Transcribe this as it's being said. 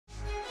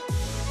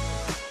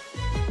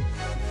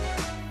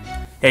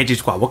Hey G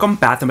Squad, welcome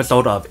back to an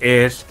episode of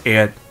Is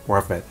It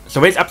Worth It? So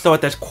today's episode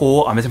is this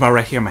cool. I'm missing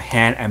right here in my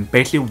hand, and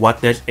basically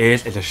what this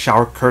is a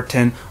shower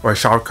curtain or a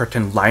shower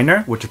curtain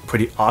liner, which is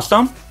pretty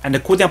awesome. And the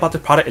cool thing about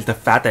this product is the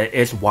fact that it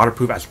is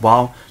waterproof as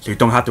well, so you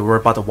don't have to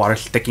worry about the water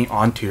sticking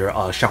onto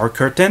your shower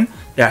curtain.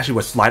 It actually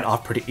will slide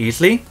off pretty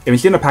easily. If you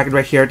see in the package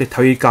right here, they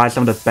tell you guys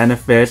some of the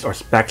benefits or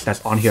specs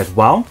that's on here as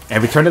well.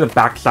 And if you turn to the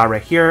back side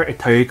right here, it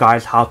tells you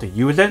guys how to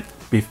use it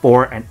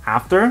before and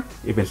after.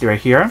 You can see right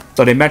here.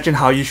 So they mention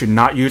how you should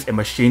not use a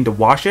machine to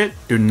wash it,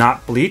 do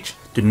not bleach,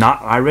 do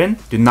not iron,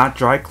 do not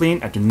dry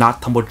clean, and do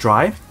not tumble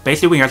dry.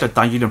 Basically, when you guys are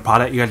done using the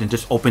product, you guys can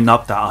just open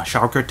up the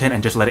shower curtain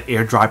and just let it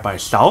air dry by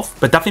itself.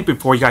 But definitely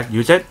before you guys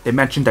use it, they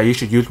mentioned that you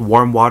should use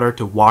warm water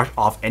to wash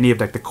off any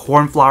of like the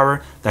corn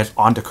flour that's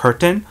on the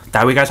curtain.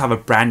 That way you guys have a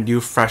brand new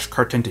fresh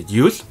curtain to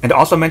use. And they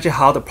also mentioned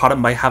how the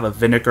product might have a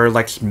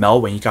vinegar-like smell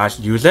when you guys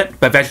use it.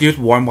 But if you guys use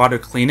warm water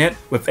to clean it,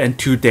 within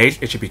 2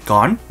 days, it should be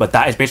gone. But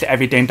that is basically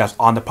everything that's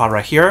on the product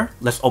right here.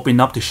 Let's open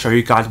up to show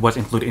you guys what's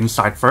included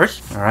inside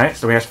first. Alright,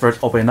 so we guys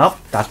first open it up.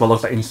 That's what it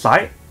looks like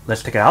inside.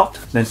 Let's take it out.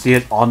 Then see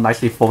it all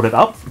nicely folded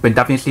up. You can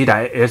definitely see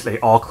that it is a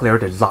all clear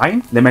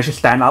design. Let me actually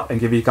stand up and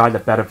give you guys a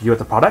better view of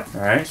the product.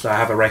 Alright, so I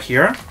have it right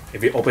here.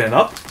 If you open it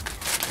up,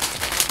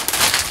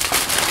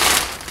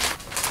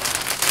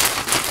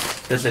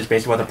 this is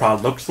basically what the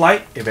product looks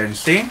like, if you can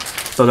see.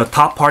 So the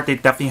top part, they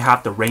definitely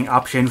have the ring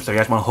option, so you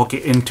guys want to hook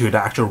it into the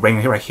actual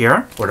ring right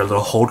here, or the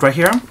little hold right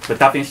here. But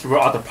definitely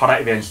throughout the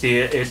product, if you can see,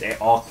 it is an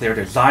all clear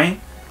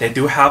design. They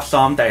do have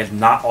some that is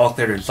not all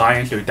clear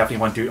design, so you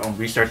definitely want to do your own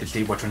research to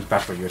see which one's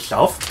best for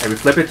yourself. And we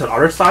flip it to the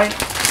other side.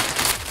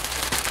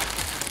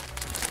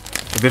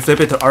 If you flip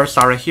it to the other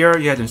side right here,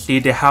 you guys can see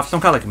they have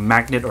some kind of like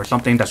magnet or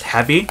something that's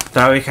heavy.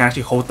 That way you can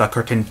actually hold the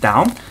curtain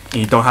down,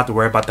 and you don't have to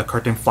worry about the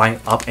curtain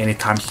flying up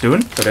anytime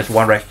soon. So there's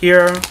one right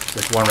here,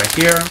 there's one right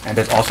here, and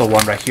there's also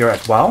one right here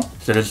as well.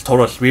 So there's a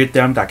total of 3 of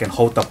them that can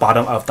hold the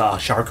bottom of the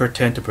shower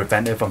curtain to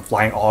prevent it from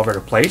flying all over the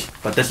place.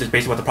 But this is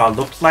basically what the product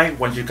looks like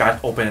once you guys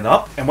open it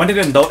up. And one thing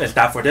to note is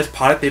that for this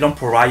product, they don't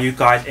provide you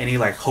guys any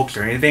like hooks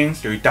or anything,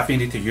 so you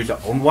definitely need to use your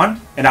own one.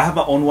 And I have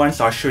my own one,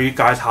 so I'll show you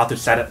guys how to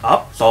set it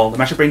up. So let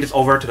me actually bring this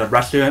over to the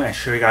restroom and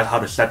show you guys how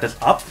to set this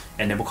up,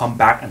 and then we'll come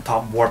back and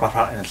talk more about the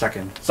product in a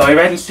second. So you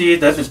guys can see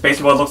this is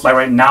basically what it looks like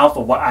right now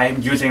for what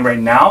I'm using right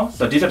now.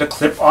 So these are the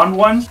clip-on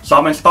ones. So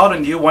I'm gonna install a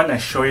new one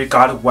and show you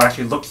guys what it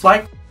actually looks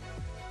like.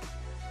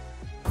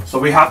 So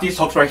we have these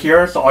hooks right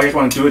here, so all you guys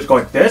want to do is go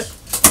like this,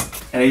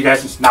 and then you guys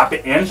can snap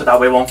it in so that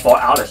way it won't fall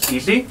out as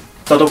easy.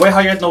 So the way how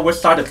you guys know which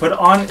side to put it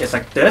on is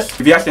like this.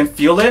 If you guys can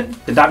feel it,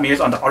 then that means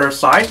on the other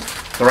side.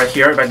 So right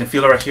here, if you guys can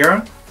feel it right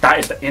here, that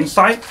is the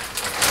inside.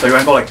 So you're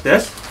gonna go like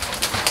this.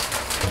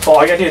 So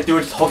all you guys need to do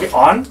is hook it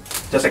on,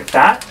 just like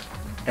that,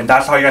 and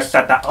that's how you guys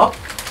set that up.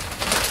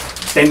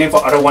 Same thing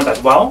for other ones as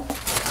well.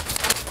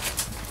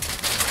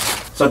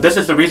 So this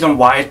is the reason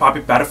why it's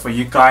probably better for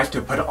you guys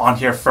to put it on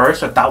here first,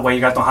 so that way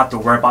you guys don't have to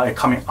worry about it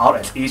coming out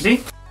as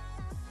easy.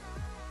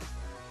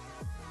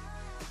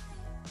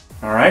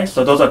 Alright,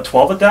 so those are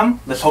 12 of them.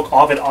 Let's hook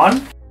all of it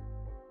on.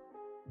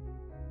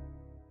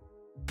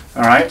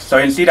 Alright, so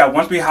you can see that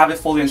once we have it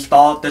fully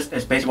installed, this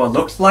is basically what it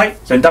looks like.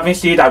 So you can definitely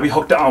see that we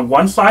hooked it on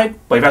one side,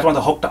 but if you guys want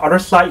to hook the other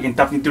side, you can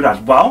definitely do that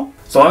as well.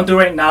 So what I'm going to do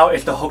right now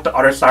is to hook the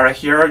other side right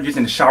here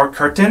using the shower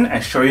curtain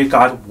and show you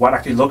guys what it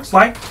actually looks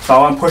like. So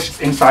I'm going to push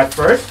this inside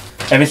first.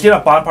 And you see the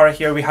bottom part right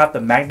here, we have the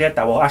magnet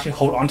that will actually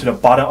hold onto the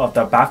bottom of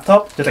the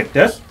bathtub, just like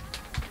this.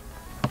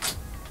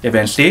 If you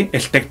can see,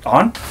 it's sticked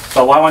on.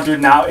 So what I want to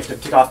do now is to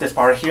take off this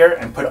part right here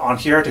and put it on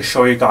here to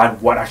show you guys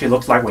what it actually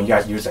looks like when you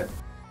guys use it.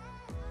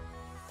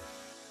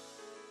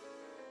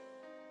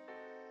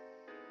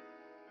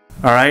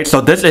 Alright, so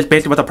this is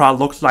basically what the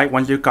product looks like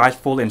once you guys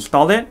fully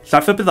install it. So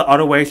I flip it the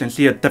other way so you can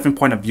see a different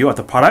point of view of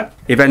the product.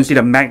 If you can see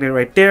the magnet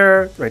right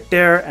there,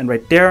 and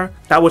right there,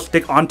 that will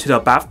stick onto the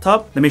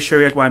bathtub. Let me show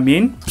you guys what I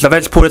mean. So if I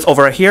just pull this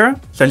over right here,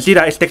 so you can see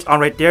that it sticks on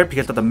right there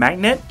because of the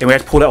magnet. And when I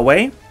just pull it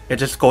away, it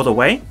just goes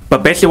away.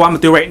 But basically what I'm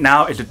gonna do right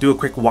now is to do a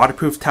quick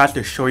waterproof test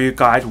to show you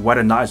guys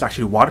whether or not it's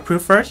actually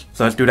waterproof first.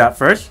 So let's do that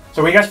first.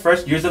 So when you guys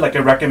first use it, like I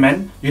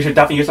recommend, you should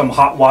definitely use some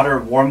hot water,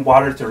 warm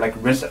water to like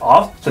rinse it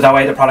off, so that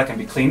way the product can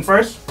be clean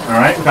first.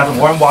 Alright, we got some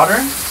warm water.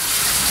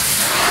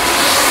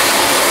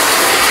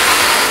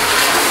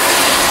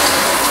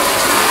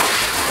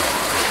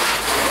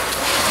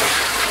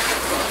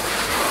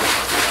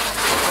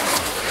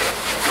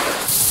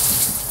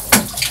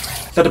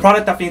 So the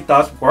product definitely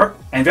does work,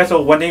 and if you guys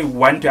are wondering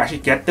when to actually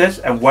get this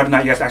and whether or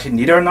not you guys actually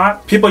need it or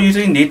not, people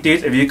usually need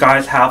these if you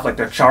guys have like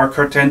the shower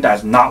curtain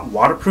that's not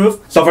waterproof.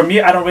 So for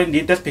me, I don't really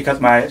need this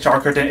because my shower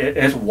curtain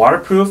is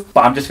waterproof,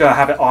 but I'm just gonna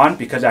have it on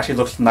because it actually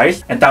looks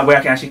nice, and that way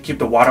I can actually keep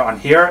the water on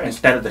here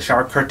instead of the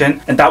shower curtain,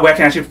 and that way I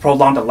can actually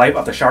prolong the life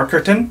of the shower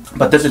curtain.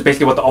 But this is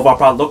basically what the overall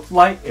product looks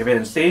like. If you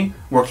didn't see,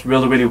 works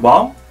really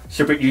well.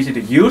 Super easy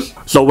to use.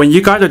 So when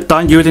you guys are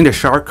done using the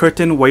shower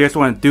curtain, what you guys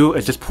want to do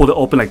is just pull it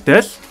open like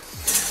this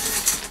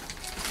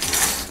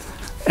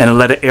and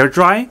let it air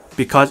dry,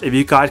 because if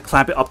you guys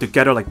clamp it up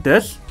together like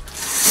this,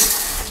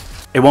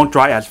 it won't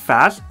dry as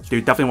fast. So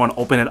you definitely want to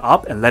open it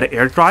up and let it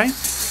air dry.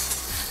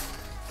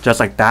 just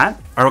like that.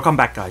 Alright, welcome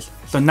back guys.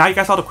 So now you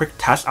guys saw the quick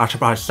test out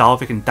by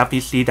itself. You can definitely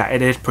see that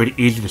it is pretty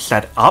easy to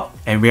set up,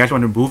 and if you guys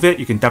want to move it,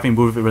 you can definitely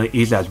move it really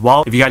easy as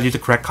well if you guys use the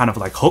correct kind of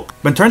like hook.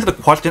 But in terms of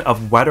the question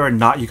of whether or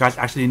not you guys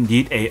actually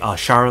need a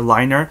shower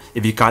liner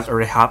if you guys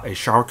already have a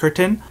shower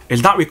curtain,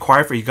 it's not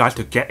required for you guys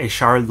to get a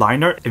shower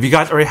liner. If you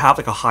guys already have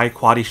like a high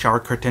quality shower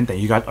curtain, then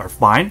you guys are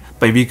fine.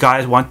 But if you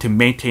guys want to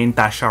maintain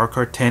that shower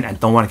curtain and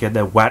don't want to get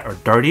it wet or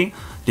dirty,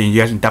 then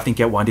you guys can definitely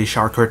get one of these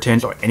shower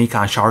curtains or any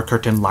kind of shower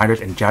curtain liners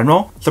in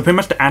general. So pretty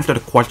much to answer the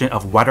question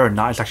of whether or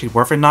not it's actually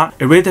worth it or not,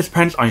 it really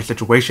depends on your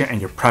situation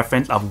and your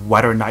preference of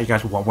whether or not you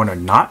guys want one or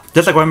not.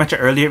 Just like what I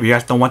mentioned earlier, if you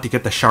guys don't want to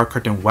get the shower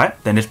curtain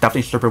wet, then it's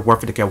definitely super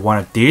worth it to get one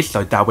of these,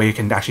 so that way you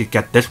can actually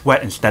get this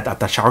wet instead of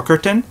the shower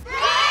curtain.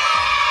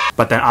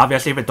 But then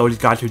obviously for those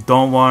guys who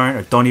don't want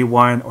or don't need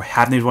one or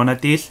have need one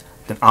of these,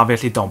 then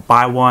obviously don't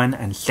buy one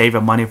and save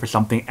your money for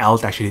something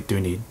else that you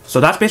do need.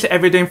 So that's basically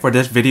everything for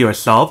this video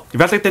itself. If you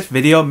guys like this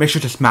video, make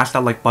sure to smash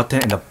that like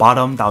button in the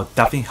bottom. That will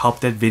definitely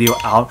help this video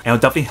out, and it will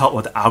definitely help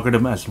with the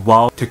algorithm as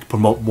well to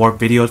promote more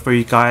videos for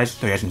you guys,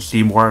 so you guys can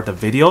see more of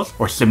the videos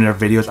or similar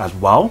videos as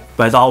well.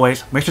 But as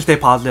always, make sure to stay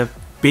positive,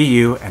 be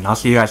you, and I'll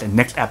see you guys in the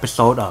next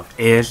episode of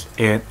Is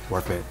It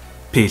Worth It?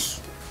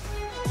 Peace.